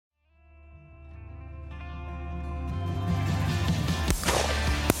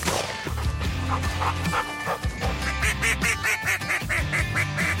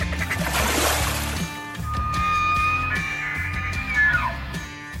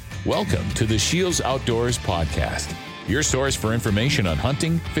Welcome to the Shields Outdoors Podcast, your source for information on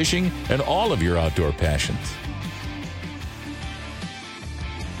hunting, fishing, and all of your outdoor passions.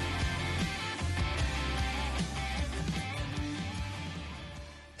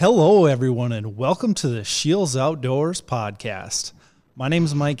 Hello, everyone, and welcome to the Shields Outdoors Podcast. My name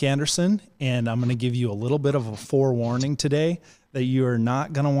is Mike Anderson, and I'm going to give you a little bit of a forewarning today that you are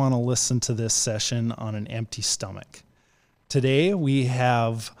not going to want to listen to this session on an empty stomach. Today, we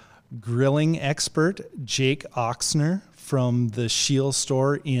have grilling expert Jake Oxner from the Shields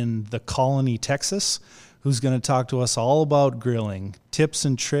store in the Colony, Texas, who's going to talk to us all about grilling, tips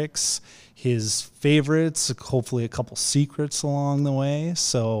and tricks, his favorites, hopefully a couple secrets along the way.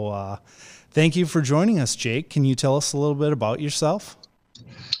 So thank you for joining us, Jake. Can you tell us a little bit about yourself?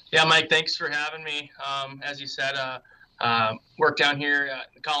 Yeah, Mike, thanks for having me. As you said, work down here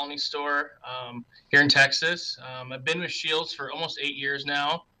at the Colony store here in Texas. I've been with Shields for almost 8 years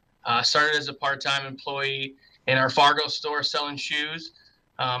now. Started as a part-time employee in our Fargo store selling shoes.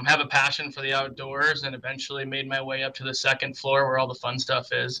 Have a passion for the outdoors, and eventually made my way up to the second floor where all the fun stuff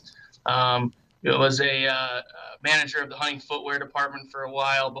is. It was a manager of the hunting footwear department for a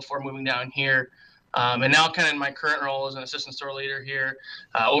while before moving down here. And now kind of in my current role as an assistant store leader here,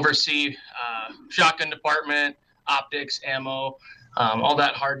 oversee shotgun department, optics, ammo, all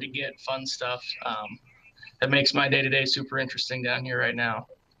that hard to get fun stuff that makes my day-to-day super interesting down here right now.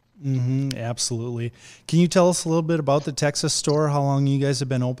 Absolutely. Can you tell us a little bit about the Texas store, how long you guys have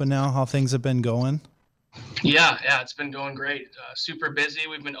been open now, how things have been going? Yeah, it's been going great. Super busy.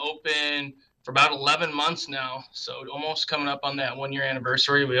 We've been open for about 11 months now, so almost coming up on that 1 year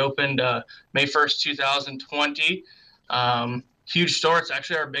anniversary. We opened May 1st, 2020. Huge store. It's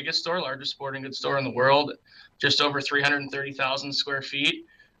actually our biggest store, largest sporting goods store in the world, just over 330,000 square feet.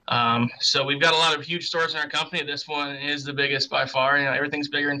 So we've got a lot of huge stores in our company. This one is the biggest by far. You know, everything's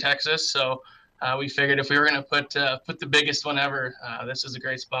bigger in Texas, so we figured if we were going to put the biggest one ever, this is a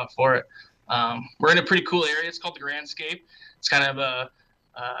great spot for it. We're in a pretty cool area. It's called the Grandscape. It's kind of a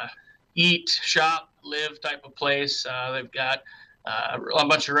eat, shop, live type of place. They've got a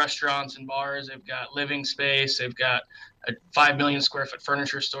bunch of restaurants and bars. They've got living space. They've got a 5 million square foot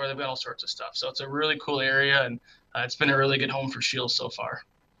furniture store. They've got all sorts of stuff. So it's a really cool area, and it's been a really good home for Shields so far.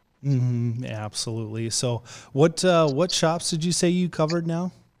 Absolutely. So what shops did you say you covered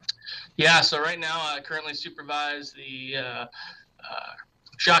now? Yeah, so right now I currently supervise the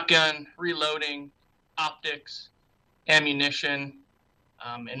shotgun, reloading, optics, ammunition,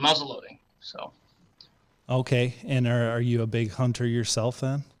 and muzzle loading. So. Okay. And are you a big hunter yourself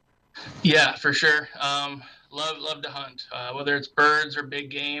then? Yeah, for sure. Love to hunt, whether it's birds or big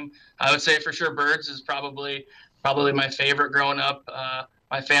game. I would say for sure birds is probably my favorite growing up.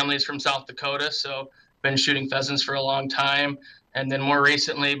 My family's from South Dakota, so been shooting pheasants for a long time. And then more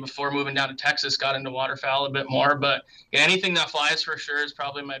recently, before moving down to Texas, got into waterfowl a bit more. But yeah, anything that flies for sure is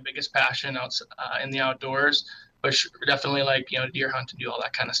probably my biggest passion in the outdoors. But definitely like, deer hunt and do all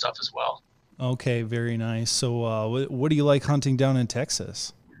that kind of stuff as well. Okay, very nice. So what do you like hunting down in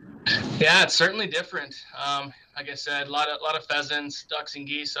Texas? Yeah, it's certainly different. Like I said, a lot of pheasants, ducks, and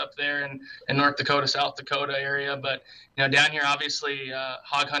geese up there in North Dakota, South Dakota area. But down here, obviously,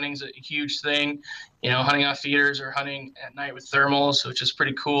 hog hunting's a huge thing. Hunting off feeders or hunting at night with thermals, which is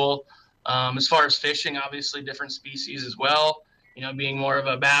pretty cool. As far as fishing, obviously, different species as well. Being more of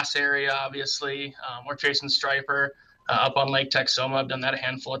a bass area, obviously, we're chasing striper up on Lake Texoma. I've done that a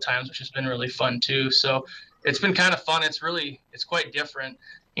handful of times, which has been really fun too. So it's been kind of fun. It's quite different.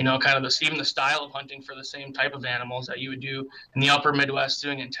 Kind of even the style of hunting for the same type of animals that you would do in the upper Midwest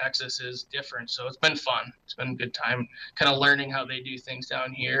doing in Texas is different. So it's been fun. It's been a good time kind of learning how they do things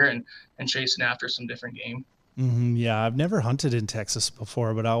down here and chasing after some different game. Yeah, I've never hunted in Texas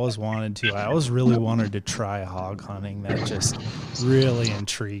before, but I always wanted to. I always really wanted to try hog hunting. That just really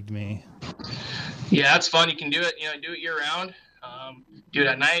intrigued me. Yeah, it's fun. You can do it, do it year round. Do it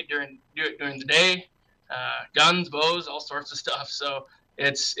at night, do it during the day. Guns, bows, all sorts of stuff. So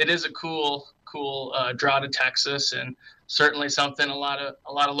it is a cool draw to Texas, and certainly something a lot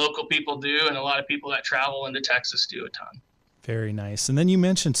of local people do, and a lot of people that travel into Texas do a ton. Very nice. And then you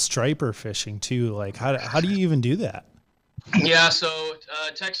mentioned striper fishing too. Like how do you even do that? Yeah, so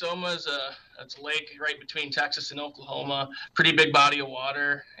Texoma is it's a lake right between Texas and Oklahoma. Pretty big body of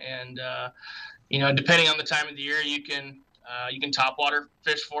water, and depending on the time of the year, you can topwater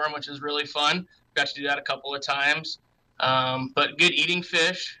fish for them, which is really fun. Got to do that a couple of times. But good eating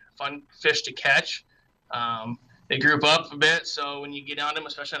fish, fun fish to catch. They group up a bit, so when you get on them,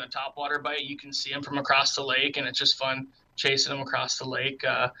 especially on a topwater bite, you can see them from across the lake, and it's just fun chasing them across the lake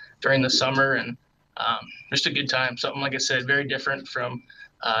during the summer, and just a good time. Something, like I said, very different from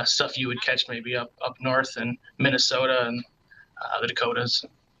stuff you would catch maybe up north in Minnesota and the Dakotas.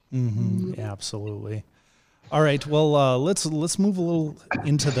 Mm-hmm. Absolutely. All right. Well, let's move a little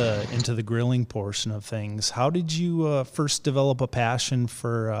into the grilling portion of things. How did you first develop a passion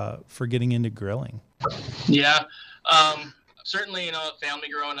for getting into grilling? Yeah, certainly, family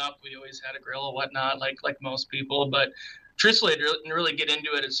growing up, we always had a grill or whatnot, like most people. But truthfully, I didn't really get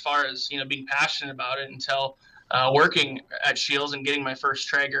into it as far as being passionate about it until working at Scheels and getting my first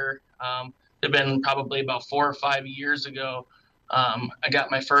Traeger. It'd been probably about 4 or 5 years ago. I got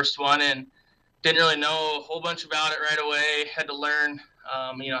my first one and didn't really know a whole bunch about it right away. Had to learn,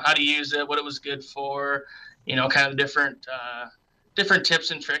 how to use it, what it was good for, kind of different tips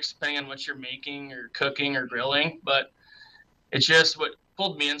and tricks depending on what you're making or cooking or grilling. But it's just what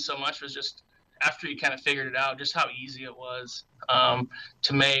pulled me in so much was just after you kind of figured it out, just how easy it was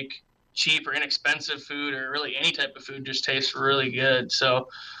to make cheap or inexpensive food, or really any type of food just tastes really good. So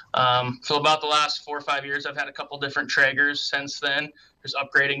about the last 4 or 5 years, I've had a couple different Traegers since then, just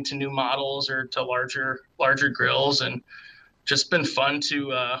upgrading to new models or to larger grills, and just been fun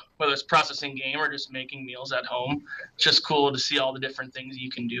to whether it's processing game or just making meals at home. It's just cool to see all the different things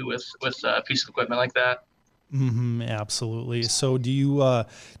you can do with a piece of equipment like that. Mm-hmm, absolutely. So do you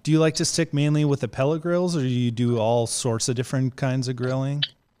like to stick mainly with the pellet grills, or do you do all sorts of different kinds of grilling?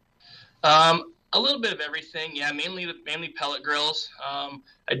 A little bit of everything. Yeah, mainly pellet grills.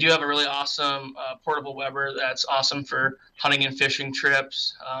 I do have a really awesome portable Weber that's awesome for hunting and fishing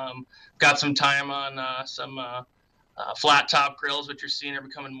trips. Got some time on some flat top grills, which you're seeing are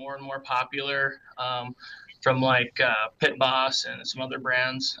becoming more and more popular, from like Pit Boss and some other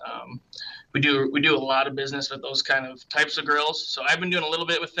brands. We do a lot of business with those kind of types of grills. So I've been doing a little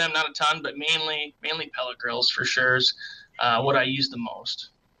bit with them, not a ton, but mainly pellet grills for sure is what I use the most.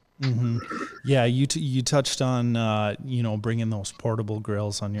 Mm-hmm. Yeah, you touched on bringing those portable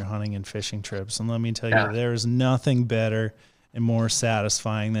grills on your hunting and fishing trips, and let me tell you, there's nothing better and more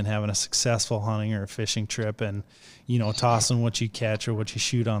satisfying than having a successful hunting or fishing trip and tossing what you catch or what you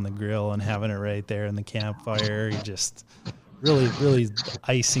shoot on the grill and having it right there in the campfire. You just really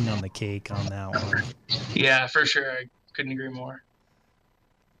icing on the cake on that one. Yeah, for sure. I couldn't agree more.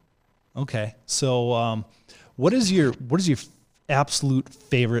 Okay, so what is your absolute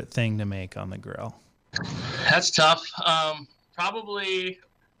favorite thing to make on the grill? That's tough. Probably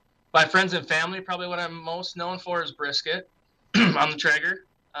my friends and family, probably what I'm most known for is brisket on the Traeger.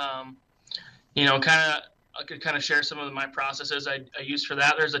 I could kind of share some of my processes I use for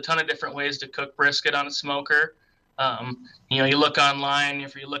that. There's a ton of different ways to cook brisket on a smoker. You look online,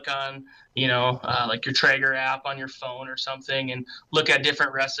 if you look on, like your Traeger app on your phone or something, and look at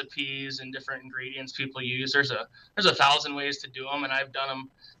different recipes and different ingredients people use. There's 1,000 ways to do them, and I've done them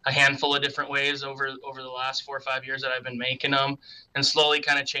a handful of different ways over the last 4 or 5 years that I've been making them, and slowly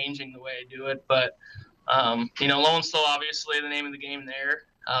kind of changing the way I do it. But low and slow, obviously, the name of the game there.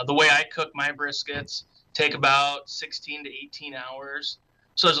 The way I cook my briskets take about 16 to 18 hours.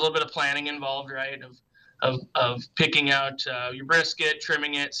 So there's a little bit of planning involved, right? Of picking out your brisket,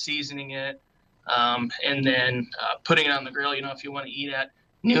 trimming it, seasoning it, and then putting it on the grill. If you want to eat at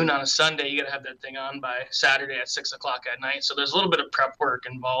noon on a Sunday, you got to have that thing on by Saturday at 6 o'clock at night. So there's a little bit of prep work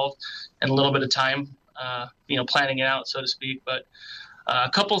involved and a little bit of time, planning it out, so to speak. But a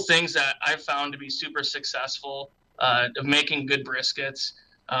couple things that I've found to be super successful of making good briskets.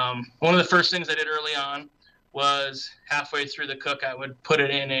 One of the first things I did early on was halfway through the cook, I would put it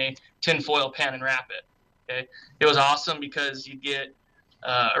in a tinfoil pan and wrap it. Okay. It was awesome because you get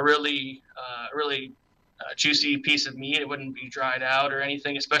a really juicy piece of meat. It wouldn't be dried out or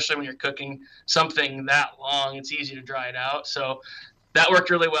anything, especially when you're cooking something that long. It's easy to dry it out. So that worked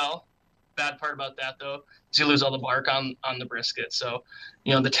really well. Bad part about that, though, is you lose all the bark on the brisket. So,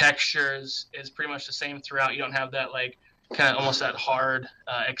 the texture is pretty much the same throughout. You don't have that kind of almost that hard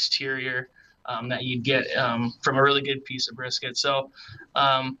exterior that you'd get from a really good piece of brisket. So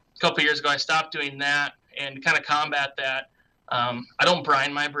a couple of years ago, I stopped doing that. And to kind of combat that, I don't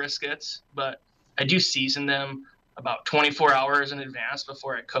brine my briskets, but I do season them about 24 hours in advance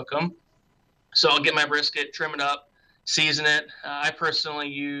before I cook them. So I'll get my brisket, trim it up, season it. I personally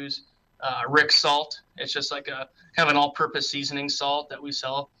use Rick salt. It's just like a kind of an all-purpose seasoning salt that we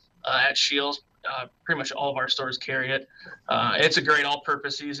sell at Scheels. Pretty much all of our stores carry it. It's a great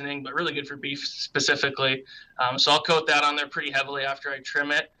all-purpose seasoning, but really good for beef specifically. So I'll coat that on there pretty heavily after I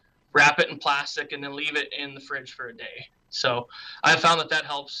trim it, wrap it in plastic, and then leave it in the fridge for a day. So I found that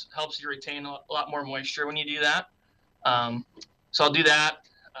helps you retain a lot more moisture when you do that. So I'll do that.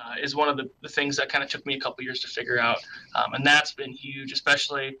 Is one of the things that kind of took me a couple years to figure out. And that's been huge,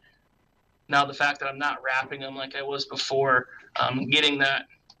 especially now the fact that I'm not wrapping them like I was before. Getting that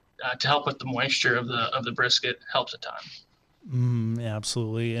to help with the moisture of the brisket helps a ton.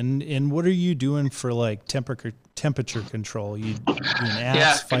 Absolutely. And what are you doing for like temperature control? You doing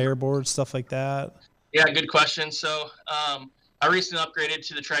apps, fireboard, stuff like that? Yeah, good question. So I recently upgraded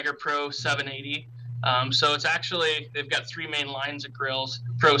to the Traeger Pro 780. So it's actually, they've got three main lines of grills: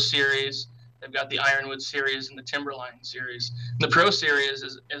 Pro Series, they've got the Ironwood Series, and the Timberline Series. And the Pro Series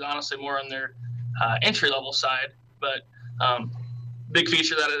is honestly more on their entry-level side, but big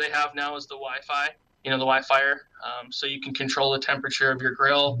feature that they have now is the Wi-Fi, the Wi-Fi. So you can control the temperature of your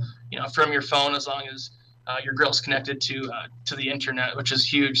grill, from your phone, as long as your grill's connected to the internet, which is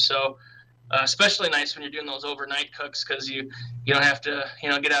huge. So especially nice when you're doing those overnight cooks, because you don't have to,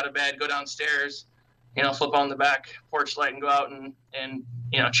 get out of bed, go downstairs, flip on the back porch light and go out and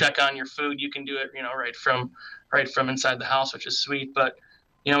check on your food. You can do it, right from inside the house, which is sweet. But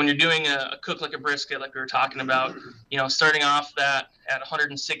when you're doing a cook like a brisket, like we were talking about, starting off that at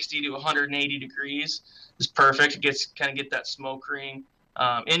 160 to 180 degrees is perfect. It get that smoke ring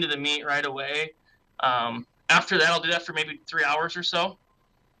into the meat right away. After that, I'll do that for maybe 3 hours or so.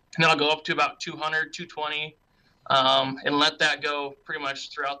 And then I'll go up to about 200, 220, and let that go pretty much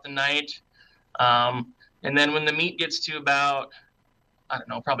throughout the night. And then when the meat gets to about,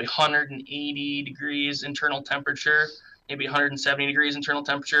 probably 180 degrees internal temperature, maybe 170 degrees internal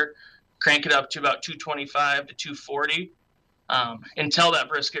temperature, crank it up to about 225 to 240 until that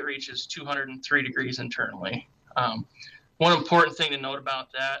brisket reaches 203 degrees internally. One important thing to note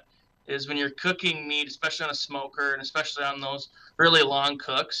about that is when you're cooking meat, especially on a smoker and especially on those really long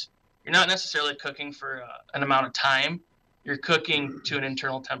cooks, you're not necessarily cooking for an amount of time. You're cooking to an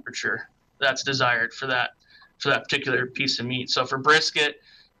internal temperature that's desired for that particular piece of meat. So for brisket,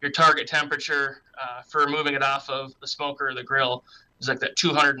 your target temperature for moving it off of the smoker or the grill is like that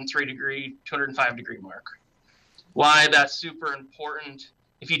 203 degree, 205 degree mark. Why that's super important: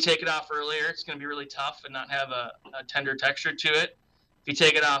 if you take it off earlier, it's going to be really tough and not have a tender texture to it. If you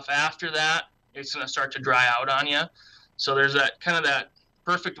take it off after that, it's going to start to dry out on you. So there's that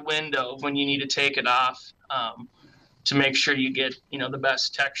perfect window when you need to take it off to make sure you get, the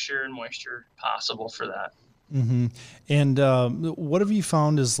best texture and moisture possible for that. Mm-hmm. And what have you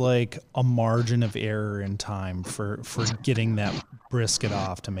found is like a margin of error in time for getting that brisket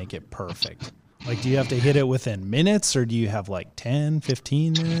off to make it perfect? Like, do you have to hit it within minutes, or do you have like 10,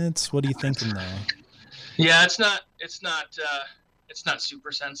 15 minutes? What are you thinking there? Yeah, it's not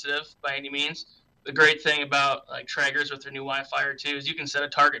super sensitive by any means. The great thing about like Traegers with their new Wi-Fi too is you can set a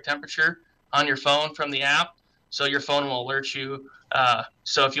target temperature on your phone from the app, so your phone will alert you.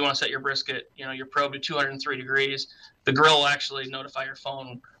 So if you want to set your brisket, your probe to 203 degrees, the grill will actually notify your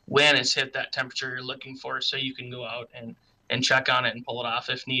phone when it's hit that temperature you're looking for, so you can go out and check on it and pull it off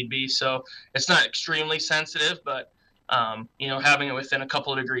if need be. So it's not extremely sensitive, but having it within a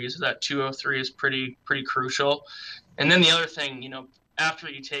couple of degrees of that 203 is pretty crucial. And then the other thing, after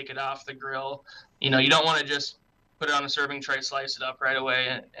you take it off the grill, you don't want to just put it on a serving tray, slice it up right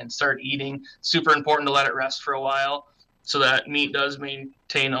away and start eating. Super important to let it rest for a while so that meat does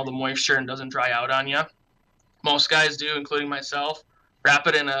maintain all the moisture and doesn't dry out on you. Most guys do, including myself, wrap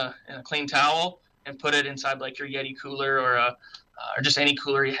it in a clean towel and put it inside like your Yeti cooler or just any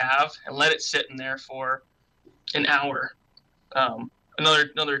cooler you have, and let it sit in there for an hour.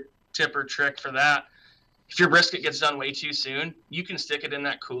 Another tip or trick for that: if your brisket gets done way too soon, you can stick it in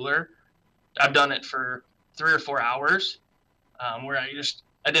that cooler. I've done it for 3 or 4 hours where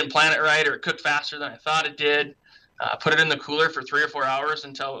I didn't plan it right, or it cooked faster than I thought it did. Put it in the cooler for 3 or 4 hours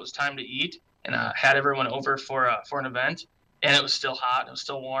until it was time to eat, and had everyone over for an event, and it was still hot, it was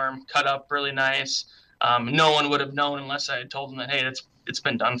still warm, cut up really nice. No one would have known unless I had told them that, hey, it's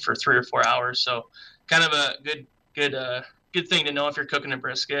been done for 3 or 4 hours. So kind of a good thing to know if you're cooking a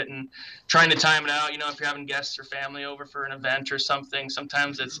brisket and trying to time it out. If you're having guests or family over for an event or something,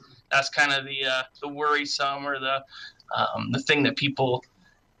 sometimes that's kind of the worrisome or the thing that people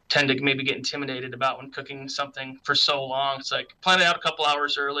tend to maybe get intimidated about when cooking something for so long. It's like, plan it out a couple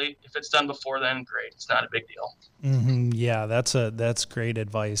hours early. If it's done before then, great. It's not a big deal. Mm-hmm. Yeah, that's great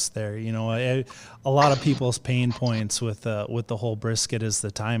advice there. A lot of people's pain points with the whole brisket is the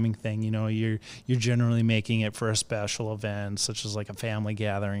timing thing. You're generally making it for a special event, such as like a family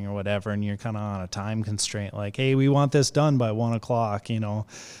gathering or whatever, and you're kind of on a time constraint. Like, hey, we want this done by 1 o'clock.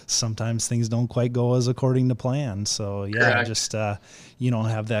 Sometimes things don't quite go as according to plan. So yeah, correct. Just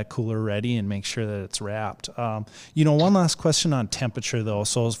have that cooler ready and make sure that it's wrapped. One last question on temperature though.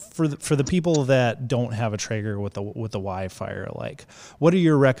 So for the people that don't have a Traeger with the Wi-Fi, like, what are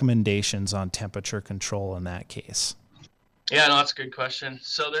your recommendations on temperature control in that case? Yeah, no, that's a good question.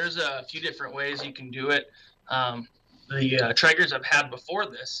 So there's a few different ways you can do it. Traegers I've had before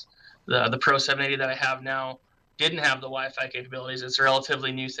this, the Pro 780 that I have now, didn't have the Wi-Fi capabilities. It's a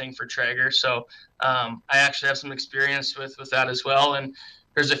relatively new thing for Traeger, so I actually have some experience with that as well. And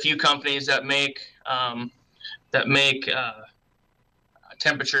there's a few companies that make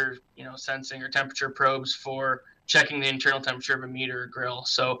temperature, sensing or temperature probes for checking the internal temperature of a meat or a grill.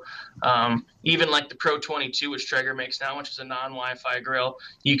 So even like the Pro 22, which Traeger makes now, which is a non-Wi-Fi grill,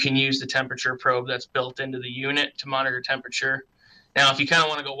 you can use the temperature probe that's built into the unit to monitor temperature. Now, if you kind of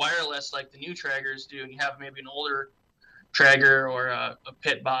want to go wireless like the new Traegers do, and you have maybe an older Traeger or a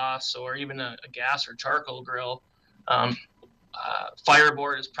Pit Boss or even a gas or charcoal grill,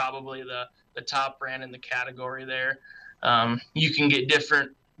 Fireboard is probably the top brand in the category there. You can get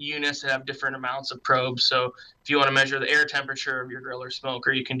different units that have different amounts of probes. So if you want to measure the air temperature of your grill or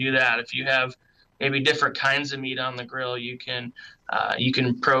smoker, you can do that. If you have maybe different kinds of meat on the grill, you can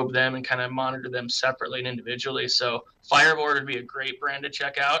probe them and kind of monitor them separately and individually. So Fireboard would be a great brand to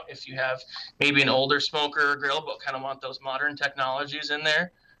check out if you have maybe an older smoker or grill but kind of want those modern technologies in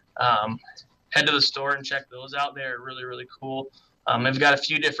there. Head to the store and check those out. They're really, really cool. They've got a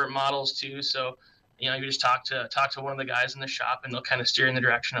few different models too, so you just talk to one of the guys in the shop, and they'll kind of steer in the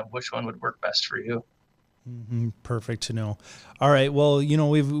direction of which one would work best for you. Mm-hmm. Perfect to know. All right. Well,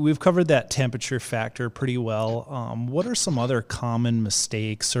 we've covered that temperature factor pretty well. What are some other common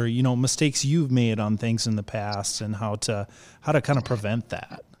mistakes or, mistakes you've made on things in the past, and how to kind of prevent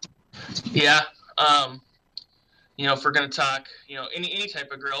that? Yeah. If we're going to talk, any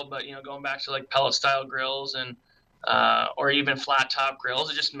type of grill, but, going back to like pellet style grills and, or even flat top grills,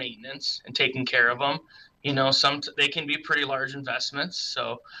 it's just maintenance and taking care of them. They can be pretty large investments.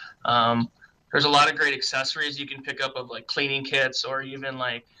 So, there's a lot of great accessories you can pick up of like cleaning kits or even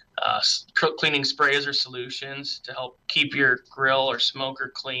like cleaning sprays or solutions to help keep your grill or smoker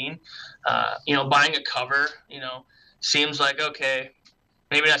clean. Buying a cover, seems like, okay,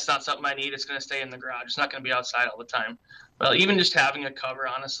 maybe that's not something I need. It's going to stay in the garage. It's not going to be outside all the time. Well, even just having a cover,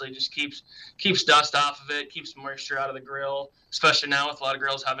 honestly, just keeps dust off of it, keeps moisture out of the grill, especially now with a lot of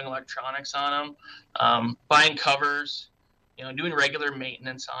grills having electronics on them. Buying covers, doing regular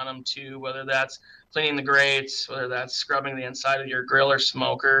maintenance on them too, whether that's cleaning the grates, whether that's scrubbing the inside of your grill or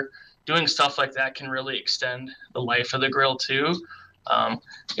smoker. Doing stuff like that can really extend the life of the grill too.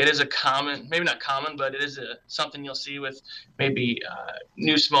 It is maybe not common, but it is something you'll see with maybe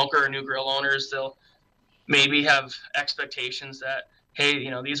new smoker or new grill owners. They'll maybe have expectations that, hey,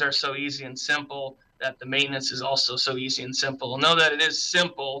 these are so easy and simple, that the maintenance is also so easy and simple. Know that it is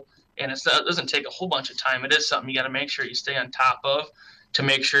simple, and it doesn't take a whole bunch of time. It is something you got to make sure you stay on top of to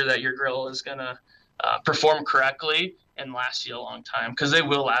make sure that your grill is going to perform correctly and last you a long time, because they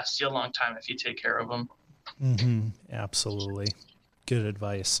will last you a long time if you take care of them. Mm-hmm. Absolutely. Good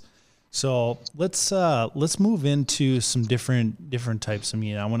advice. So let's move into some different types of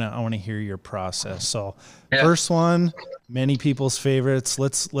meat. I want to hear your process. So First one, many people's favorites.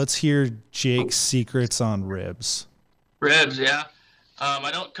 Let's hear Jake's secrets on ribs. Ribs, yeah.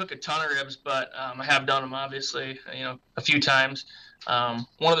 I don't cook a ton of ribs, but I have done them obviously, a few times.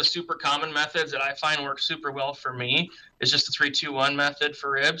 One of the super common methods that I find works super well for me is just the 3-2-1 method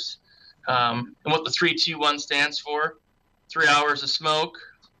for ribs. And what the 3-2-1 stands for: 3 hours of smoke,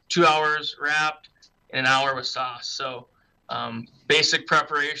 2 hours wrapped, and an hour with sauce. So basic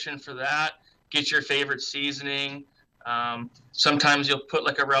preparation for that. Get your favorite seasoning. Sometimes you'll put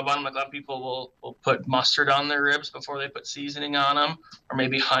like a rub on them. Like a lot of people will put mustard on their ribs before they put seasoning on them, or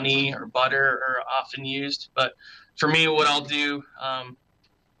maybe honey or butter are often used. But for me, what I'll do,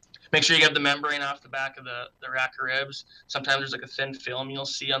 make sure you get the membrane off the back of the rack of ribs. Sometimes there's like a thin film you'll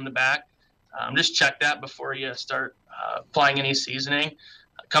see on the back. Just check that before you start applying any seasoning.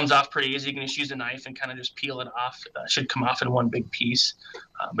 It comes off pretty easy. You can just use a knife and kind of just peel it off. It should come off in one big piece.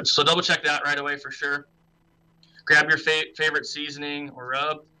 So double check that right away for sure. Grab your favorite seasoning or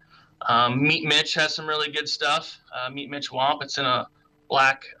rub. Meat Mitch has some really good stuff. Meat Mitch Womp. It's in a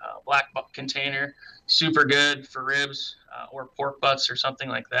black container. Super good for ribs or pork butts or something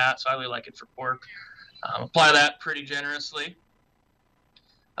like that. So I really like it for pork. Apply that pretty generously.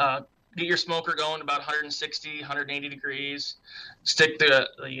 Get your smoker going about 160, 180 degrees. Stick the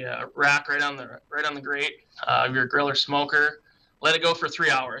rack right on the grate of your grill or smoker. Let it go for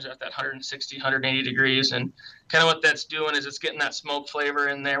 3 hours at that 160, 180 degrees. And kind of what that's doing is it's getting that smoke flavor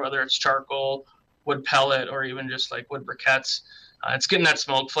in there, whether it's charcoal, wood pellet, or even just like wood briquettes. It's getting that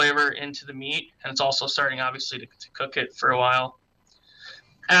smoke flavor into the meat, and it's also starting obviously to cook it for a while.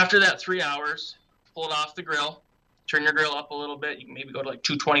 After that 3 hours, pull it off the grill. Turn your grill up a little bit. You can maybe go to like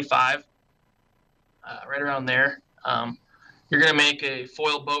 225, right around there. You're going to make a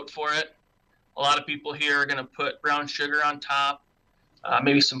foil boat for it. A lot of people here are going to put brown sugar on top,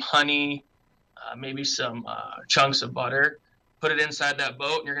 maybe some honey, maybe some chunks of butter. Put it inside that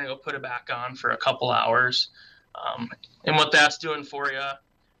boat, and you're going to go put it back on for a couple hours. And what that's doing for you,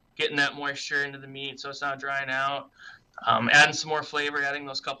 getting that moisture into the meat so it's not drying out, adding some more flavor, adding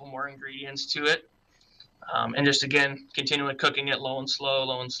those couple more ingredients to it, and just, again, continually cooking it low and slow,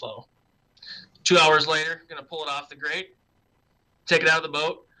 low and slow. 2 hours later, going to pull it off the grate, take it out of the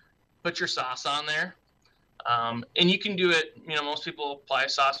boat, put your sauce on there. And you can do it, most people apply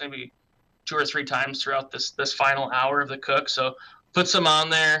sauce maybe 2 or 3 times throughout this final hour of the cook. So put some on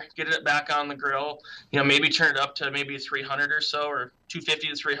there, get it back on the grill, maybe turn it up to maybe 300 or so, or 250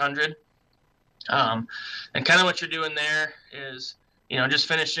 to 300. And kind of what you're doing there is, just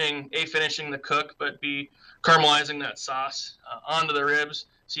finishing the cook, but be caramelizing that sauce onto the ribs.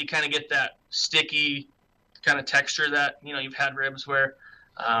 So you kind of get that sticky kind of texture that, you've had ribs where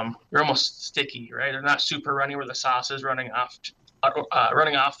they're almost sticky, right? They're not super runny where the sauce is running off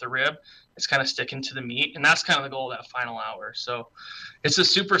the rib. It's kind of sticking to the meat, and that's kind of the goal of that final hour. So it's a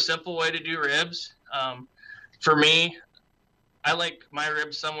super simple way to do ribs. For me, I like my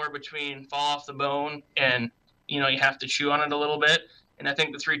ribs somewhere between fall off the bone and, you have to chew on it a little bit. And I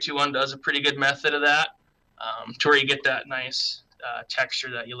think the 3-2-1 does a pretty good method of that, to where you get that nice texture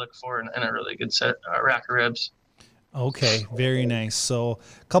that you look for in a really good rack of ribs. Okay, very nice. So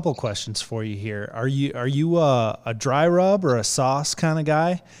a couple questions for you here. Are you a dry rub or a sauce kind of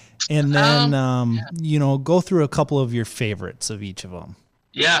guy? And then, go through a couple of your favorites of each of them.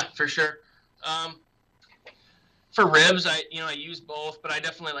 Yeah, for sure. For ribs, I use both, but I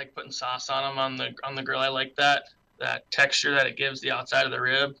definitely like putting sauce on them on the grill. I like that texture that it gives the outside of the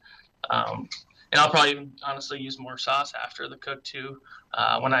rib. And I'll probably even honestly use more sauce after the cook too,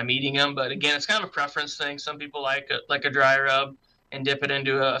 when I'm eating them. But again, it's kind of a preference thing. Some people like a dry rub and dip it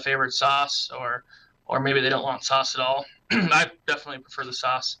into a favorite sauce, or maybe they don't want sauce at all. I definitely prefer the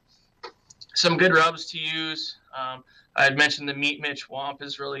sauce. Some good rubs to use. I had mentioned the Meat Mitch Womp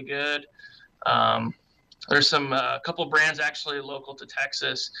is really good. There's some couple brands actually local to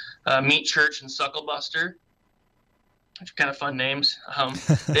Texas, Meat Church and Suckle Buster, which are kind of fun names.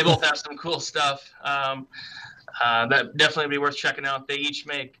 They both have some cool stuff that definitely be worth checking out. They each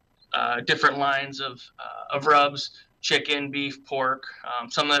make different lines of rubs: chicken, beef, pork.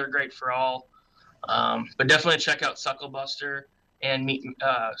 Some that are great for all, but definitely check out Suckle Buster and Meat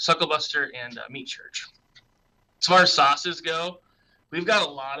Church. As far as sauces go, we've got a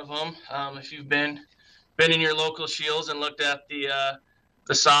lot of them. If you've been in your local Scheels and looked at the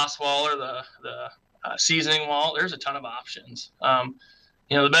sauce wall or the seasoning wall, there's a ton of options.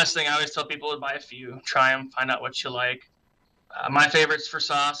 The best thing I always tell people is buy a few, try them, find out what you like. My favorites for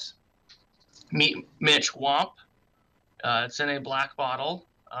sauce: Meat Mitch Womp. It's in a black bottle.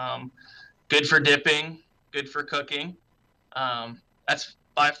 Good for dipping, good for cooking. That's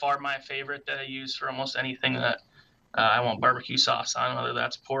by far my favorite that I use for almost anything that I want barbecue sauce on, whether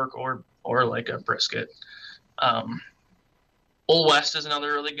that's pork or like a brisket. Old West is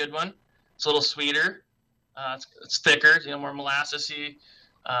another really good one. It's a little sweeter. It's thicker, more molassesy.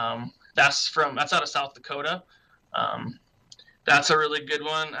 That's out of South Dakota. That's a really good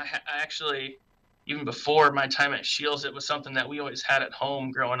one. I actually, even before my time at Scheels, it was something that we always had at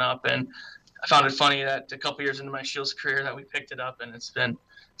home growing up, and I found it funny that a couple years into my Scheels career that we picked it up, and it's been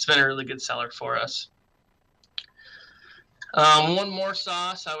a really good seller for us. One more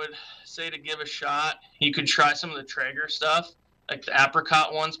sauce I would say to give a shot. You could try some of the Traeger stuff. Like the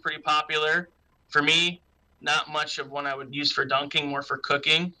apricot one's pretty popular. For me, not much of one I would use for dunking, more for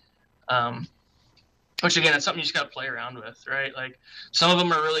cooking. Which again, it's something you just got to play around with, right? Like some of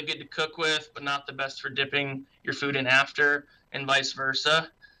them are really good to cook with, but not the best for dipping your food in after, and vice versa.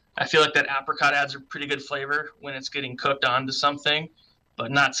 I feel like that apricot adds a pretty good flavor when it's getting cooked onto something,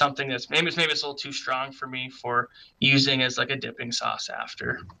 but not something that's maybe it's a little too strong for me for using as like a dipping sauce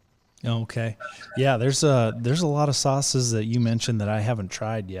after. Okay. Yeah, there's a lot of sauces that you mentioned that I haven't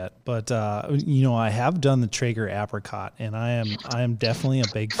tried yet, but I have done the Traeger apricot, and I am definitely a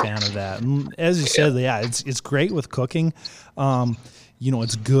big fan of that. And as you said, yeah, it's great with cooking.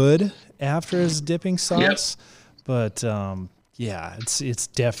 It's good after as dipping sauce, but yeah, it's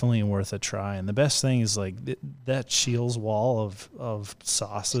definitely worth a try. And the best thing is like that Scheels wall of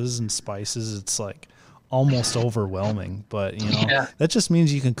sauces and spices. It's like almost overwhelming, but that just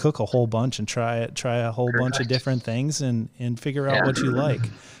means you can cook a whole bunch and try a whole bunch of different things and figure out what you like.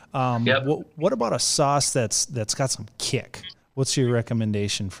 What about a sauce that's got some kick? What's your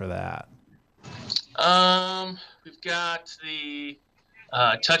recommendation for that? We've got the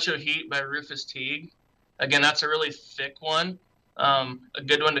Touch of Heat by Rufus Teague. Again, that's a really thick one. A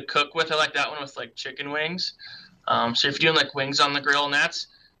good one to cook with. I like that one with like chicken wings. So if you're doing like wings on the grill, and that's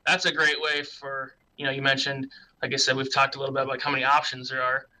a great way for, you mentioned, like I said, we've talked a little bit about like how many options there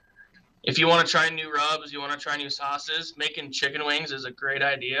are. If you want to try new rubs, you want to try new sauces, making chicken wings is a great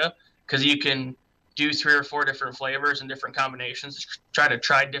idea because you can do 3 or 4 different flavors and different combinations,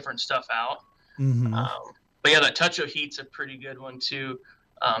 try different stuff out. Mm-hmm. But yeah, that Touch O Heat's a pretty good one too.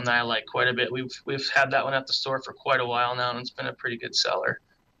 That I like quite a bit. We've had that one at the store for quite a while now, and it's been a pretty good seller.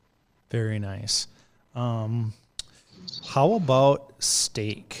 Very nice. How about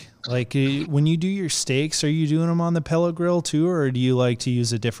steak? Like when you do your steaks, are you doing them on the pellet grill too, or do you like to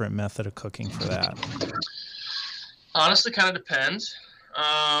use a different method of cooking for that? Honestly, kind of depends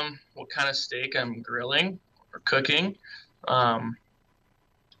what kind of steak I'm grilling or cooking.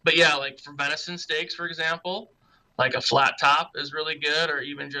 But yeah, like for venison steaks, for example, like a flat top is really good, or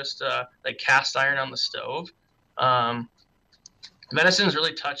even just like cast iron on the stove. Venison is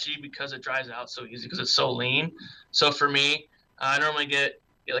really touchy because it dries out so easy because it's so lean. So for me, I normally get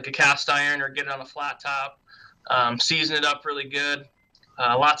like a cast iron or get it on a flat top, season it up really good,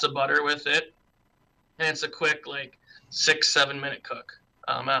 lots of butter with it, and it's a quick like 6-7 minute cook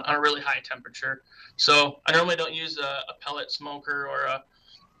on a really high temperature. So I normally don't use a pellet smoker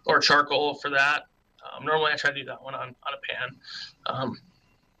or charcoal for that. Normally I try to do that one on a pan.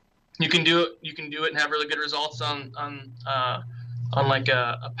 You can do it and have really good results on like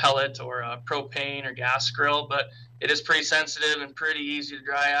a pellet or a propane or gas grill, but it is pretty sensitive and pretty easy to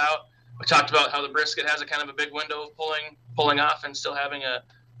dry out. We talked about how the brisket has a kind of a big window of pulling off and still having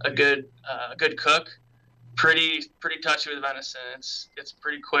a good cook. Pretty touchy with venison. It's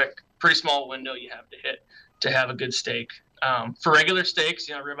pretty quick, pretty small window you have to hit to have a good steak. For regular steaks,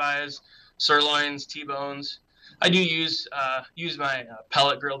 ribeyes, sirloins, T-bones, I do use my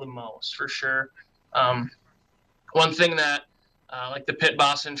pellet grill the most for sure. One thing that like the Pit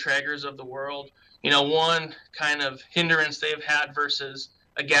Boss and Traegers of the world, one kind of hindrance they've had versus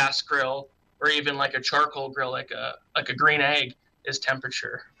a gas grill or even like a charcoal grill, like a green egg, is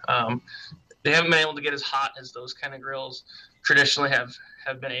temperature. They haven't been able to get as hot as those kind of grills traditionally have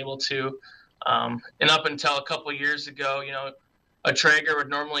been able to. And up until a couple of years ago, a Traeger would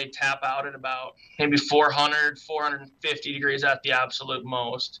normally tap out at about maybe 400, 450 degrees at the absolute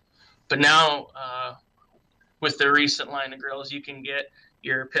most. But now, with the recent line of grills, you can get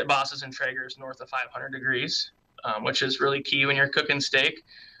your Pit Bosses and Traegers north of 500 degrees, which is really key when you're cooking steak,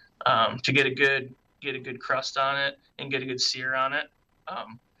 to get a good crust on it and get a good sear on it.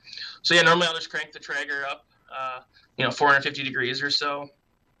 So yeah, normally I'll just crank the Traeger up, 450 degrees or so.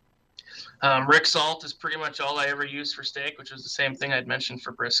 Rick salt is pretty much all I ever use for steak, which was the same thing I'd mentioned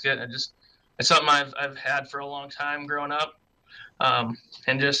for brisket. It's something I've had for a long time growing up,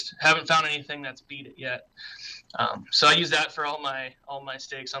 and just haven't found anything that's beat it yet. So I use that for all my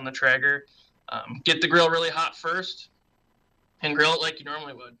steaks on the Traeger. Get the grill really hot first and grill it like you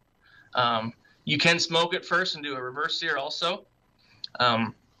normally would. You can smoke it first and do a reverse sear also.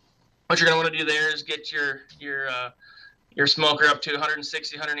 What you're going to want to do there is get your smoker up to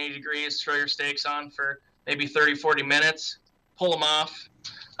 160, 180 degrees, throw your steaks on for maybe 30, 40 minutes, pull them off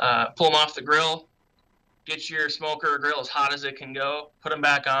the grill, get your smoker or grill as hot as it can go, put them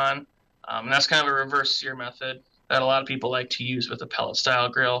back on. And that's kind of a reverse sear method that a lot of people like to use with a pellet style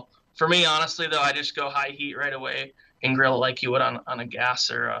grill. For me, honestly, though, I just go high heat right away and grill it like you would on a gas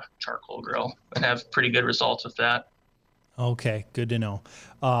or a charcoal grill and have pretty good results with that. Okay, good to know.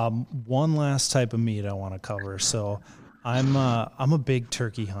 One last type of meat I want to cover. So I'm a big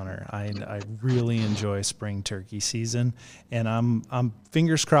turkey hunter. I really enjoy spring turkey season, and I'm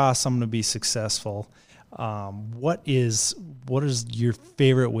fingers crossed I'm going to be successful. What is your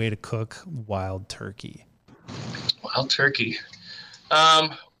favorite way to cook wild turkey? Wild turkey.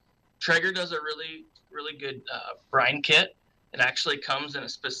 Traeger does a really, really good brine kit. It actually comes in a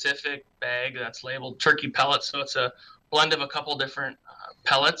specific bag that's labeled turkey pellets. So it's a blend of a couple different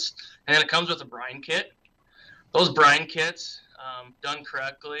pellets, and then it comes with a brine kit. Those brine kits, done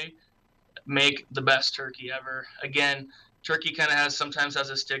correctly, make the best turkey ever. Again, turkey kind of sometimes has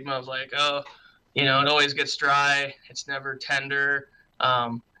a stigma of like, oh, it always gets dry. It's never tender.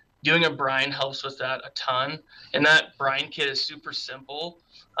 Doing a brine helps with that a ton. And that brine kit is super simple.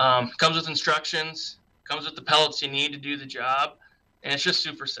 Comes with instructions, comes with the pellets you need to do the job. And it's just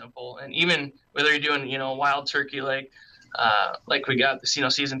super simple. And even whether you're doing, wild turkey, like we got the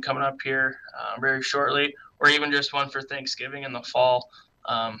season coming up here very shortly, or even just one for Thanksgiving in the fall,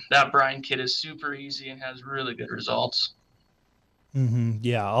 that brine kit is super easy and has really good results.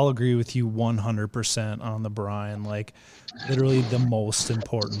 Yeah, I'll agree with you 100% on the brine. Like, literally the most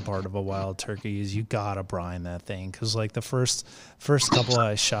important part of a wild turkey is you gotta brine that thing. Cause like the first couple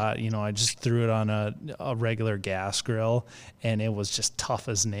I shot, I just threw it on a regular gas grill and it was just tough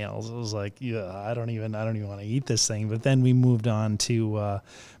as nails. It was like, yeah, I don't even want to eat this thing. But then we moved on to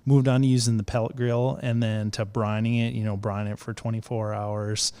using the pellet grill and then to brining it, brine it for 24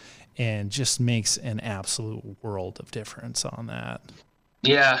 hours. And just makes an absolute world of difference on that.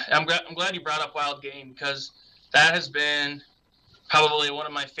 Yeah, I'm glad you brought up wild game, because that has been probably one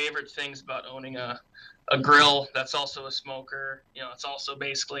of my favorite things about owning a grill that's also a smoker. It's also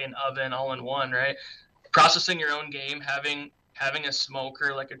basically an oven all in one, right? Processing your own game, having a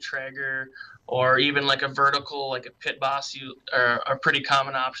smoker like a Traeger or even like a vertical like a Pit Boss are a pretty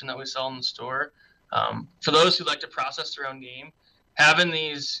common option that we sell in the store. For those who like to process their own game, having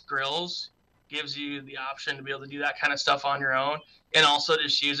these grills gives you the option to be able to do that kind of stuff on your own, and also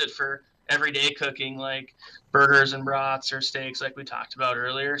just use it for everyday cooking like burgers and brats or steaks like we talked about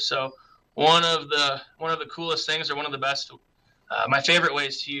earlier. So one of the coolest things, or one of the best, my favorite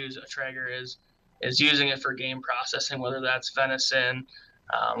ways to use a Traeger is using it for game processing, whether that's venison,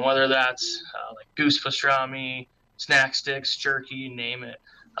 whether that's like goose pastrami, snack sticks, jerky, you name it.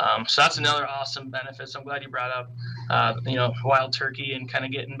 So that's another awesome benefit. So I'm glad you brought up, wild turkey and kind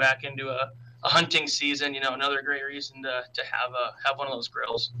of getting back into a hunting season. Another great reason to have one of those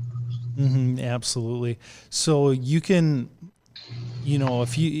grills. Absolutely. So you can,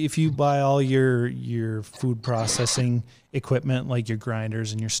 if you buy all your food processing equipment, like your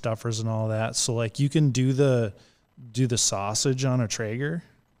grinders and your stuffers and all that, so like you can do the sausage on a Traeger.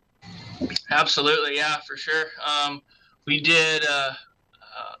 Absolutely, yeah, for sure. We did.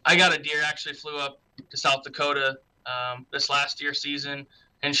 I got a deer, actually flew up to South Dakota this last deer season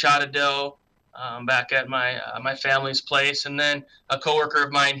and shot a doe back at my family's place, and then a coworker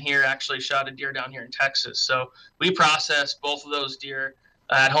of mine here actually shot a deer down here in Texas. So we processed both of those deer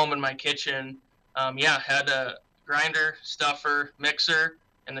at home in my kitchen. Had a grinder, stuffer, mixer,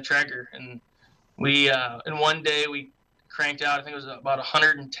 and the Traeger, and we in one day we cranked out, I think it was about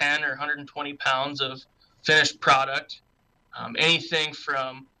 110 or 120 pounds of finished product. Anything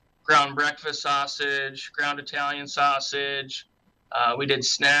from ground breakfast sausage, ground Italian sausage. We did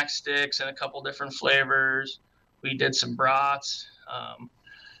snack sticks in a couple different flavors. We did some brats.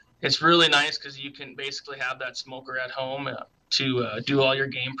 It's really nice because you can basically have that smoker at home to do all your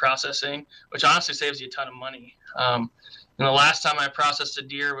game processing, which honestly saves you a ton of money. And the last time I processed a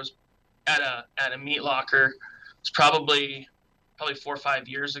deer was at a meat locker. It's probably 4 or 5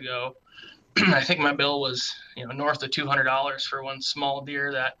 years ago. I think my bill was, north of $200 for one small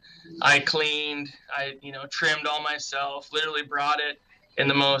deer that I cleaned. I, trimmed all myself, literally brought it in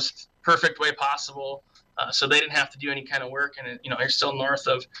the most perfect way possible. So they didn't have to do any kind of work. And, you're still north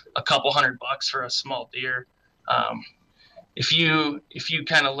of a couple $100 for a small deer. If you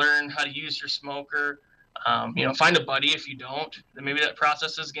kind of learn how to use your smoker, find a buddy. If you don't, then maybe that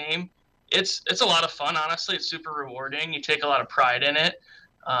processes game. It's a lot of fun, honestly. It's super rewarding. You take a lot of pride in it.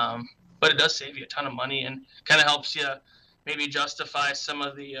 But it does save you a ton of money and kind of helps you maybe justify some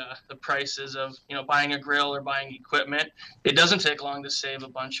of the prices of, buying a grill or buying equipment. It doesn't take long to save a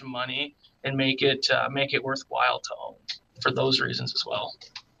bunch of money and make it worthwhile to own for those reasons as well.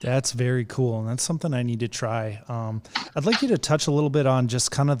 That's very cool. And that's something I need to try. I'd like you to touch a little bit on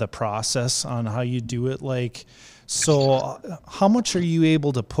just kind of the process on how you do it. Like, so how much are you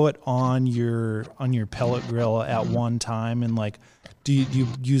able to put on your pellet grill at one time? And like, do you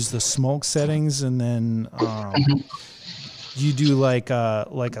use the smoke settings and then you do like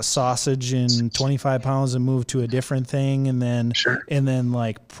a sausage in 25 pounds and move to a different thing and then Sure. and then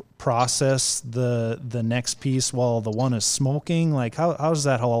like process the next piece while the one is smoking? Like how does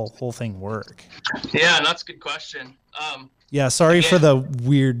that whole thing work? Yeah, that's a good question. Yeah, sorry for the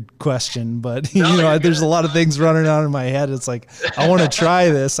weird question, but No, there's good. a lot of things running on in my head. It's like, I want to try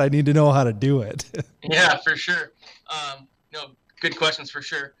this. I need to know how to do it. Yeah, for sure. No, good questions for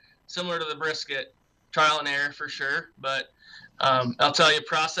sure. Similar to the brisket, trial and error for sure. But I'll tell you,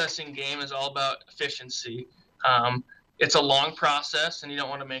 processing game is all about efficiency. It's a long process, and you don't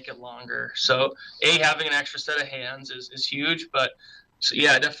want to make it longer. So, having an extra set of hands is huge. But so,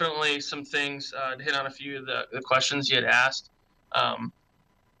 yeah, definitely some things to hit on a few of the questions you had asked.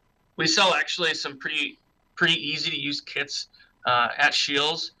 We sell actually some pretty easy to use kits at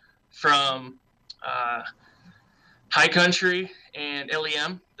Scheels from High Country and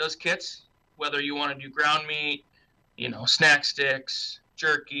LEM does kits, whether you want to do ground meat, snack sticks,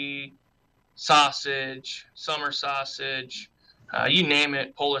 jerky, sausage, summer sausage, you name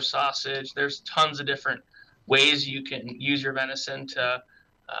it, Polish sausage. There's tons of different ways you can use your venison to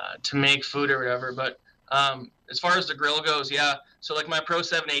make food or whatever. But as far as the grill goes, yeah. So like my Pro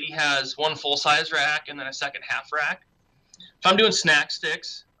 780 has one full size rack and then a second half rack. If I'm doing snack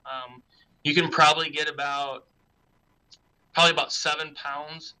sticks, you can probably get about 7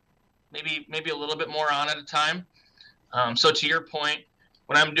 pounds, maybe a little bit more on at a time. So to your point,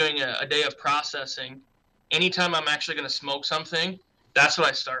 when I'm doing a day of processing, anytime I'm actually going to smoke something, that's what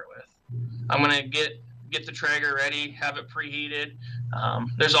I start with. I'm going to get the Traeger ready, have it preheated.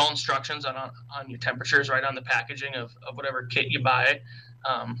 There's all instructions on your temperatures right on the packaging of whatever kit you buy.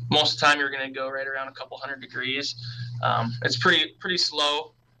 Most of the time you're going to go right around a couple hundred degrees. It's pretty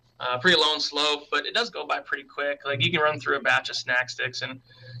slow, pretty low and slow, but it does go by pretty quick. Like you can run through a batch of snack sticks in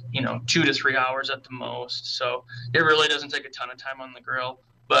 2 to 3 hours at the most. So it really doesn't take a ton of time on the grill,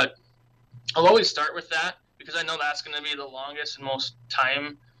 but I'll always start with that because I know that's going to be the longest and most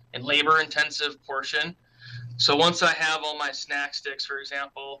time and labor intensive portion. So once I have all my snack sticks, for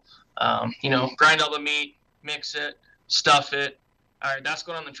example, grind all the meat, mix it, stuff it. All right, that's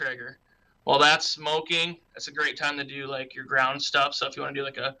going on the Traeger. While that's smoking, that's a great time to do like your ground stuff. So if you want to do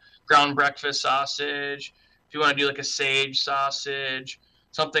like a ground breakfast sausage, if you want to do like a sage sausage,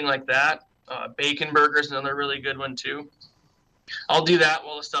 something like that. Bacon burger is another really good one too. I'll do that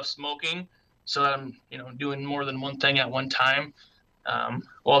while the stuff's smoking so that I'm, doing more than one thing at one time.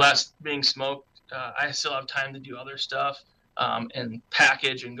 While that's being smoked, I still have time to do other stuff and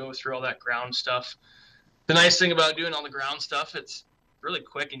package and go through all that ground stuff. The nice thing about doing all the ground stuff, it's really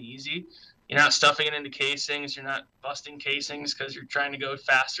quick and easy. You're not stuffing it into casings. You're not busting casings because you're trying to go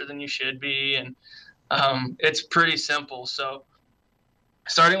faster than you should be. And it's pretty simple. So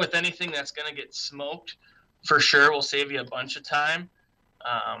starting with anything that's going to get smoked for sure will save you a bunch of time.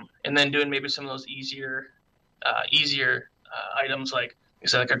 And then doing maybe some of those easier items like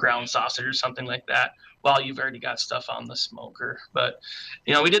a ground sausage or something like that while you've already got stuff on the smoker. But,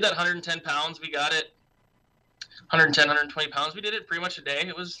 we did that 110 pounds. We got it 110, 120 pounds. We did it pretty much a day.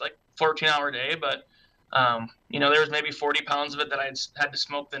 It was like 14-hour day, but, there was maybe 40 pounds of it that I had to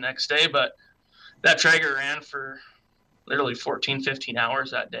smoke the next day. But that Traeger ran for literally 14, 15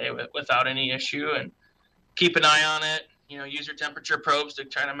 hours that day without any issue. And keep an eye on it. Use your temperature probes to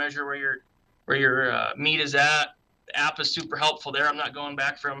try to measure where your meat is at. The app is super helpful there. I'm not going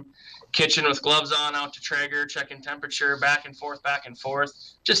back from kitchen with gloves on out to Traeger, checking temperature back and forth.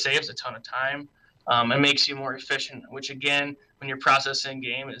 Just saves a ton of time. It makes you more efficient, which again, when you're processing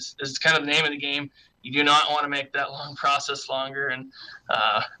game is kind of the name of the game. You do not want to make that long process longer and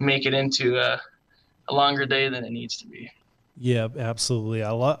make it into a longer day than it needs to be. Yeah, absolutely.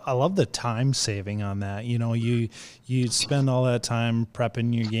 I love the time saving on that. You spend all that time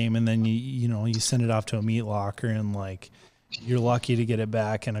prepping your game and then you send it off to a meat locker and like you're lucky to get it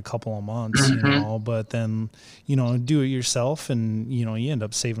back in a couple of months, but then, do it yourself and, you end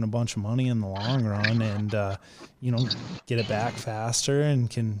up saving a bunch of money in the long run and, get it back faster and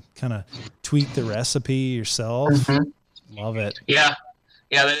can kind of tweak the recipe yourself. Love it. Yeah.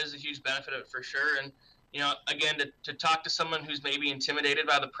 Yeah, that is a huge benefit of it for sure. And, again, to talk to someone who's maybe intimidated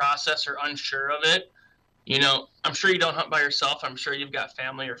by the process or unsure of it, I'm sure you don't hunt by yourself. I'm sure you've got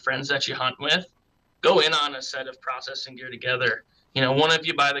family or friends that you hunt with. Go in on a set of processing gear together. One of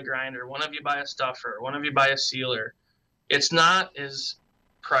you buy the grinder, one of you buy a stuffer, one of you buy a sealer. It's not as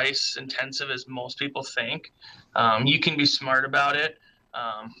price intensive as most people think. You can be smart about it.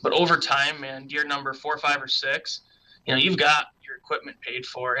 But over time, man, gear number 4, 5, or 6, you've got your equipment paid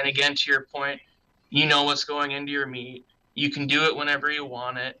for. And again, to your point, what's going into your meat. You can do it whenever you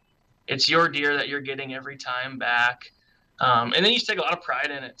want it. It's your deer that you're getting every time back. And then you take a lot of pride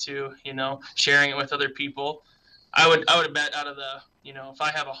in it too, sharing it with other people. I would bet out of the, if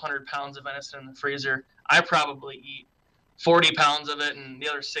I have 100 pounds of venison in the freezer, I probably eat 40 pounds of it and the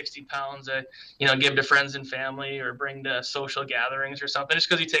other 60 pounds I, give to friends and family or bring to social gatherings or something, just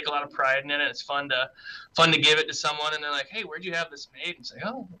because you take a lot of pride in it. It's fun to give it to someone and they're like, hey, where'd you have this made? And say,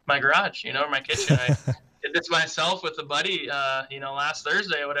 oh, my garage, or my kitchen. I did this myself with a buddy, last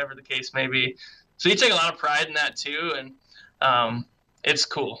Thursday or whatever the case may be. So you take a lot of pride in that too. And it's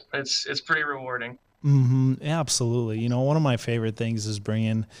cool. It's pretty rewarding. Absolutely. One of my favorite things is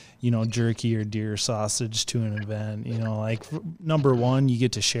bringing, jerky or deer sausage to an event. Number one, you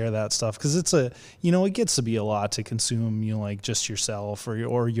get to share that stuff because it's it gets to be a lot to consume. Like just yourself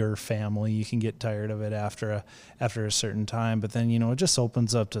or your family. You can get tired of it after a certain time. But then it just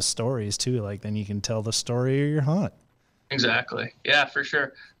opens up to stories too. Like then you can tell the story of your hunt. Exactly. Yeah, for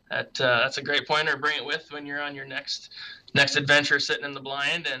sure. That's a great pointer. Bring it with when you're on your next adventure, sitting in the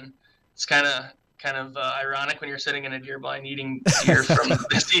blind, and it's kind of ironic when you're sitting in a deer blind eating deer from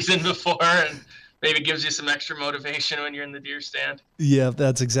the season before, and maybe gives you some extra motivation when you're in the deer stand. Yeah,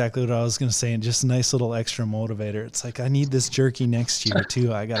 that's exactly what I was going to say. And just a nice little extra motivator. It's like, I need this jerky next year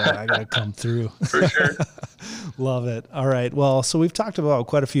too. I gotta come through. For sure. Love it. All right. Well, so we've talked about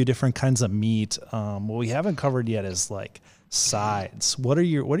quite a few different kinds of meat. What we haven't covered yet is like sides. What are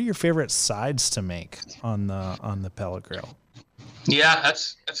your favorite sides to make on the pellet grill? Yeah,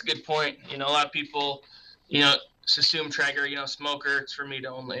 that's a good point. A lot of people, assume Traeger, smoker, it's for meat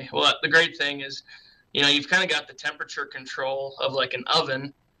only. Well, the great thing is, you've kind of got the temperature control of like an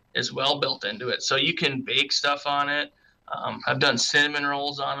oven as well built into it. So you can bake stuff on it. I've done cinnamon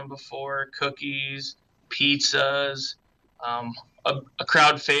rolls on them before, cookies, pizzas. A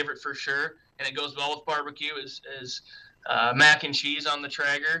crowd favorite for sure, and it goes well with barbecue is mac and cheese on the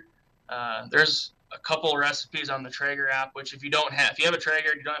Traeger. There's a couple recipes on the Traeger app, which if you have a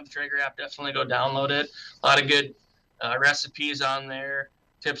Traeger, you don't have the Traeger app, definitely go download it. A lot of good recipes on there,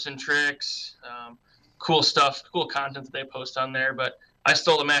 tips and tricks, cool stuff, cool content that they post on there. But I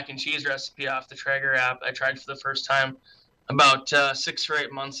stole the mac and cheese recipe off the Traeger app. I tried for the first time about 6 or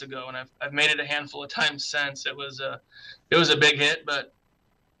 8 months ago, and I've made it a handful of times since. It was a big hit, but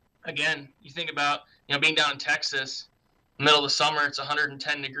again, you think about being down in Texas, middle of the summer, it's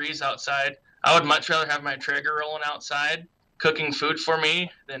 110 degrees outside. I would much rather have my Traeger rolling outside, cooking food for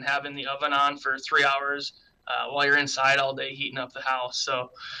me, than having the oven on for 3 hours while you're inside all day heating up the house.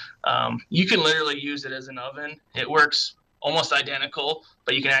 So you can literally use it as an oven. It works almost identical,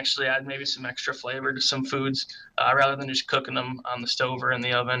 but you can actually add maybe some extra flavor to some foods rather than just cooking them on the stove or in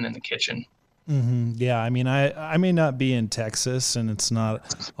the oven in the kitchen. Mm-hmm. Yeah, I mean, I may not be in Texas and it's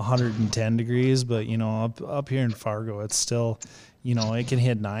not 110 degrees, but up here in Fargo, it's still, it can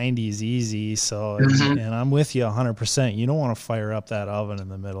hit 90s easy. So, and I'm with you 100%. You don't want to fire up that oven in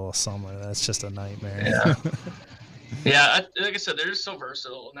the middle of summer. That's just a nightmare. Yeah. Yeah. Like I said, they're just so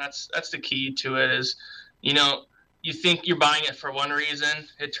versatile, and that's the key to it is, you think you're buying it for one reason.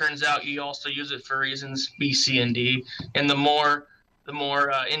 It turns out you also use it for reasons B, C, and D. And the more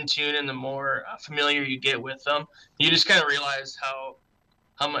in tune and the more familiar you get with them, you just kind of realize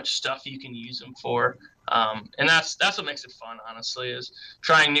how much stuff you can use them for. And that's what makes it fun, honestly, is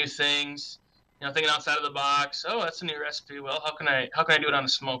trying new things, thinking outside of the box. Oh, that's a new recipe. Well, how can I do it on a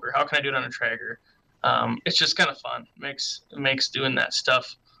smoker? How can I do it on a Traeger? It's just kind of fun. It makes doing that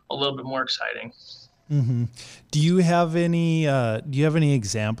stuff a little bit more exciting. Mm-hmm. Do you have any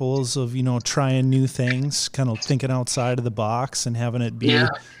examples of, trying new things, kind of thinking outside of the box and having it be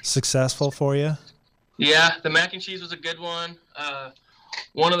successful for you? Yeah. The mac and cheese was a good one.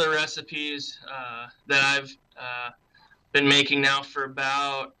 One of the recipes that I've been making now for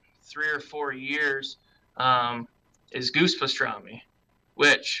about 3 or 4 years is goose pastrami,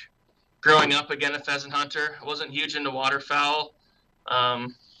 which growing up, again, a pheasant hunter, I wasn't huge into waterfowl.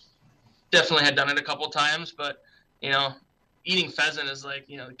 Definitely had done it a couple of times, but, eating pheasant is like,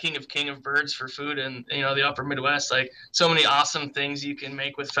 the king of birds for food in, the upper Midwest. Like, so many awesome things you can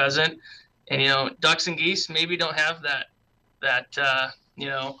make with pheasant. And, ducks and geese maybe don't have that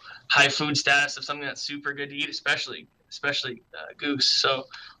high food status of something that's super good to eat, especially goose. So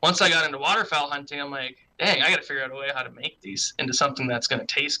once I got into waterfowl hunting, I'm like, dang, I got to figure out a way how to make these into something that's going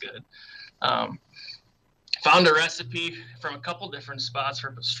to taste good. Found a recipe from a couple different spots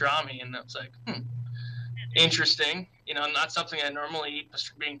for pastrami, and I was like, interesting. Not something I normally eat,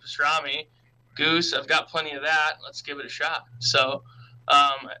 being pastrami. Goose, I've got plenty of that. Let's give it a shot. So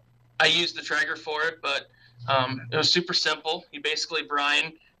I used the Traeger for it, but it was super simple. You basically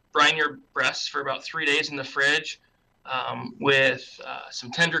brine your breasts for about 3 days in the fridge with some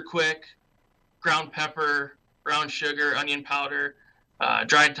Tender Quick, ground pepper, brown sugar, onion powder,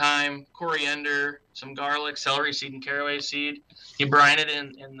 dried thyme, coriander, some garlic, celery seed, and caraway seed. You brine it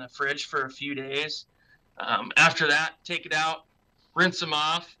in the fridge for a few days. After that, take it out, rinse them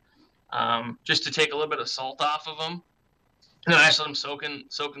off, just to take a little bit of salt off of them. And then I just let them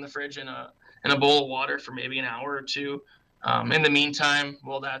soak in the fridge in a bowl of water for maybe an hour or two. In the meantime,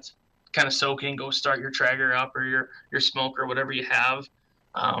 while that's kind of soaking, go start your Traeger up or your smoker, whatever you have.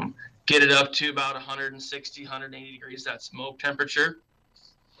 Get it up to about 160, 180 degrees, that smoke temperature.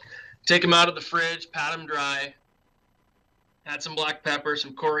 Take them out of the fridge, pat them dry, add some black pepper,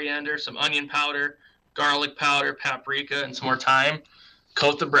 some coriander, some onion powder, garlic powder, paprika, and some more thyme.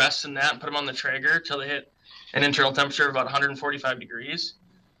 Coat the breasts in that and put them on the Traeger till they hit an internal temperature of about 145 degrees.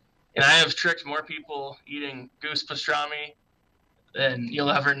 And I have tricked more people eating goose pastrami than you'll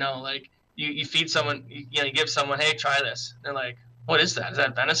ever know. Like, you feed someone, you give someone, hey, try this. They're like, what is that? Is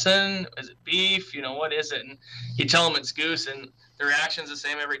that venison? Is it beef? What is it? And you tell them it's goose, and the reaction's the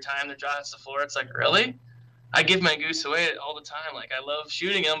same every time. Their jaw hits the floor. It's like, really? I give my goose away all the time. Like, I love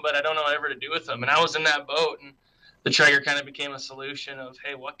shooting them, but I don't know whatever to do with them. And I was in that boat, and the Traeger kind of became a solution of,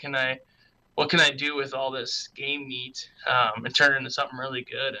 hey, what can I do with all this game meat, and turn it into something really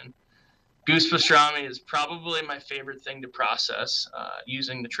good. And goose pastrami is probably my favorite thing to process,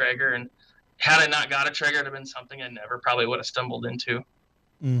 using the Traeger. And had I not got a Traeger, it'd have been something I never probably would have stumbled into.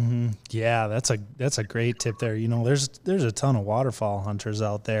 Mm-hmm. Yeah, that's a great tip there. There's a ton of waterfowl hunters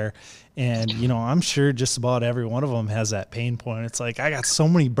out there, and I'm sure just about every one of them has that pain point. It's like, I got so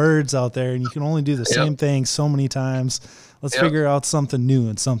many birds out there, and you can only do the same thing so many times. Let's figure out something new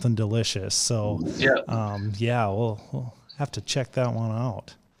and something delicious. So, we'll have to check that one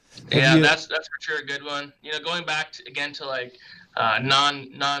out. That's for sure a good one. Going back to like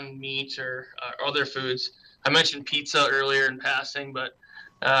non meat or other foods. I mentioned pizza earlier in passing, but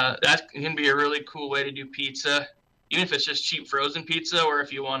that can be a really cool way to do pizza, even if it's just cheap frozen pizza, or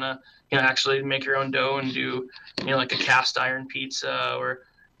if you want to actually make your own dough and do like a cast iron pizza, or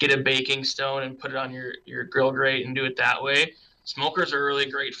get a baking stone and put it on your grill grate and do it that way. Smokers are really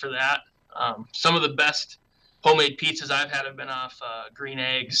great for that. Some of the best homemade pizzas I've had have been off green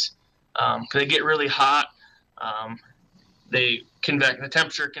eggs, because they get really hot. The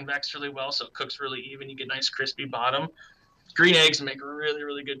temperature convects really well, so it cooks really even. You get nice crispy bottom. Green eggs make really,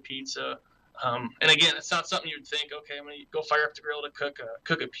 really good pizza. And again, it's not something you'd think, okay, I'm going to go fire up the grill to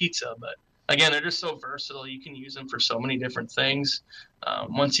cook a pizza. But again, they're just so versatile. You can use them for so many different things,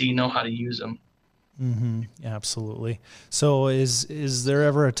 once you know how to use them. Mm-hmm. Absolutely. So is there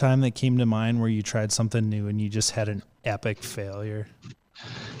ever a time that came to mind where you tried something new and you just had an epic failure?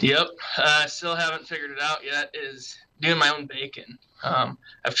 Yep. I still haven't figured it out yet, is doing my own bacon.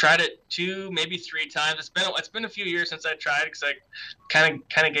 I've tried it 2, maybe 3 times. It's been a few years since I tried it, because I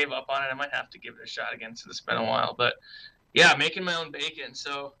kind of gave up on it. I might have to give it a shot again, since it's been a while. But yeah, making my own bacon.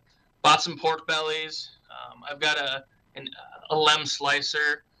 So bought some pork bellies. I've got a lem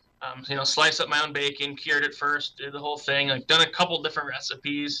slicer. Slice up my own bacon, cured it first, did the whole thing. Like, done a couple different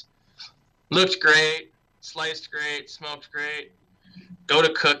recipes. Looked great, sliced great, smoked great. Go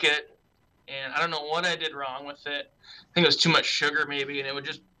to cook it, and I don't know what I did wrong with it. I think it was too much sugar maybe, and it would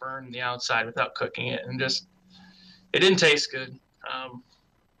just burn the outside without cooking it, and it didn't taste good.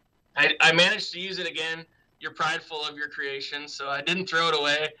 I managed to use it again. You're prideful of your creation, so I didn't throw it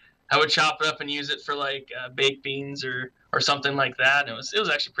away. I would chop it up and use it for like baked beans or something like that. And it was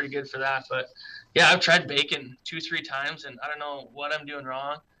actually pretty good for that. But yeah, I've tried bacon 2-3 times, and I don't know what I'm doing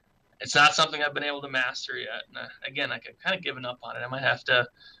wrong. It's not something I've been able to master yet. And again, I've kind of given up on it. I might have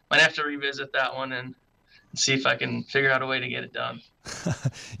to revisit that one and see if I can figure out a way to get it done.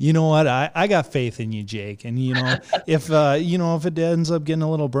 You know what? I got faith in you, Jake. And if it ends up getting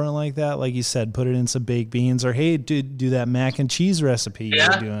a little burnt like that, like you said, put it in some baked beans, or hey, do that mac and cheese recipe you're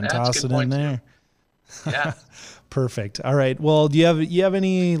doing, toss it in there. Too. Yeah. Perfect. All right. Well, do you have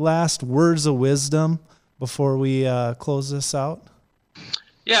any last words of wisdom before we close this out?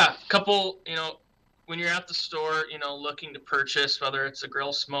 Yeah, a couple, when you're at the store, looking to purchase, whether it's a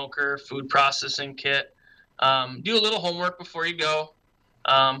grill smoker, food processing kit, do a little homework before you go.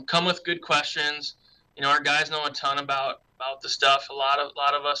 Come with good questions. Our guys know a ton about the stuff. A lot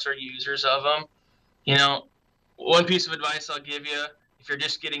of us are users of them. One piece of advice I'll give you, if you're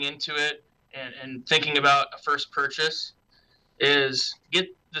just getting into it and thinking about a first purchase, is get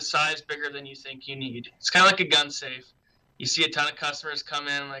the size bigger than you think you need. It's kind of like a gun safe. You see a ton of customers come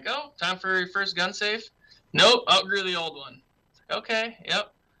in like, oh, time for your first gun safe? Nope, outgrew the old one. Okay,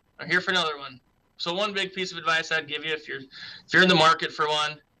 yep, I'm here for another one. So one big piece of advice I'd give you, if you're in the market for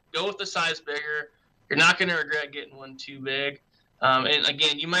one, go with the size bigger. You're not going to regret getting one too big. And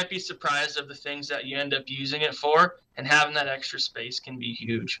again, you might be surprised of the things that you end up using it for, and having that extra space can be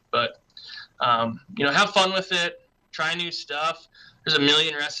huge. But have fun with it. Try new stuff. There's a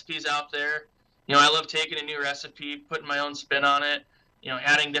million recipes out there. I love taking a new recipe, putting my own spin on it,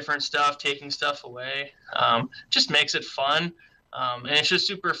 adding different stuff, taking stuff away. Just makes it fun. And it's just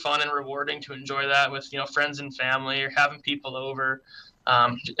super fun and rewarding to enjoy that with, friends and family, or having people over.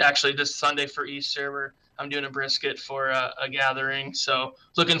 Actually, this Sunday for Easter, I'm doing a brisket for a gathering. So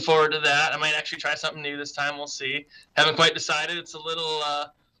looking forward to that. I might actually try something new this time. We'll see. Haven't quite decided. It's a little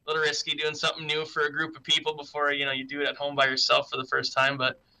risky doing something new for a group of people before, you do it at home by yourself for the first time.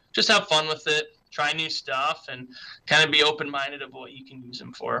 But just have fun with it. Try new stuff and kind of be open-minded of what you can use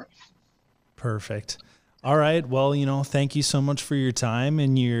them for. Perfect. All right. Well, thank you so much for your time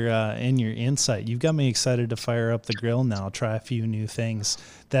and your insight. You've got me excited to fire up the grill now, try a few new things.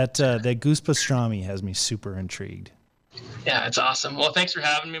 That goose pastrami has me super intrigued. Yeah, it's awesome. Well, thanks for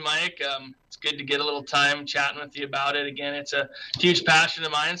having me, Mike. It's good to get a little time chatting with you about it. Again, it's a huge passion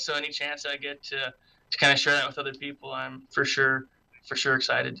of mine, so any chance I get to to kind of share that with other people, I'm for sure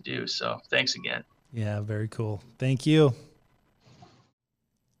excited to do. So thanks again. Yeah, very cool. Thank you.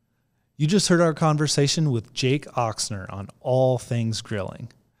 You just heard our conversation with Jake Oxner on all things grilling.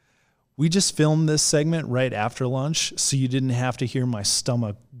 We just filmed this segment right after lunch, so you didn't have to hear my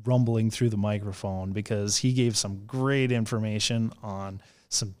stomach rumbling through the microphone, because he gave some great information on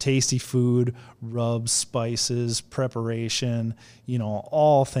some tasty food, rubs, spices, preparation,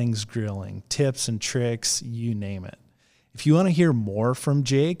 all things grilling, tips and tricks, you name it. If you want to hear more from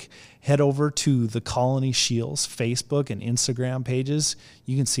Jake, head over to the Colony Shields Facebook and Instagram pages.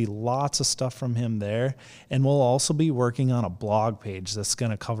 You can see lots of stuff from him there. And we'll also be working on a blog page that's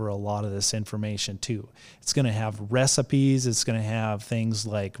going to cover a lot of this information too. It's going to have recipes. It's going to have things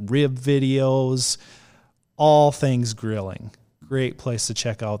like rib videos, all things grilling. Great place to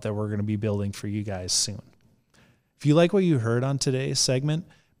check out that we're going to be building for you guys soon. If you like what you heard on today's segment,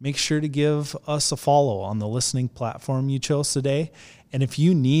 make sure to give us a follow on the listening platform you chose today. And if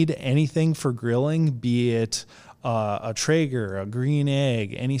you need anything for grilling, be it a Traeger, a green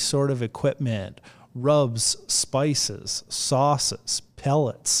egg, any sort of equipment, rubs, spices, sauces,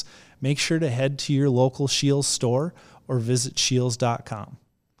 pellets, make sure to head to your local Shields store or visit shields.com.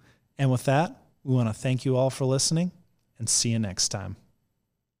 And with that, we want to thank you all for listening and see you next time.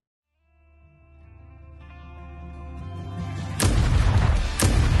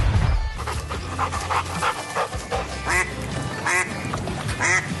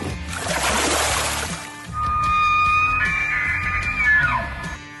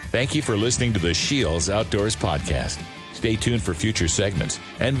 Thank you for listening to the Shields Outdoors Podcast. Stay tuned for future segments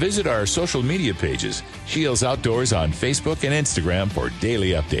and visit our social media pages, Shields Outdoors on Facebook and Instagram, for daily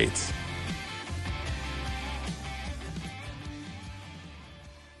updates.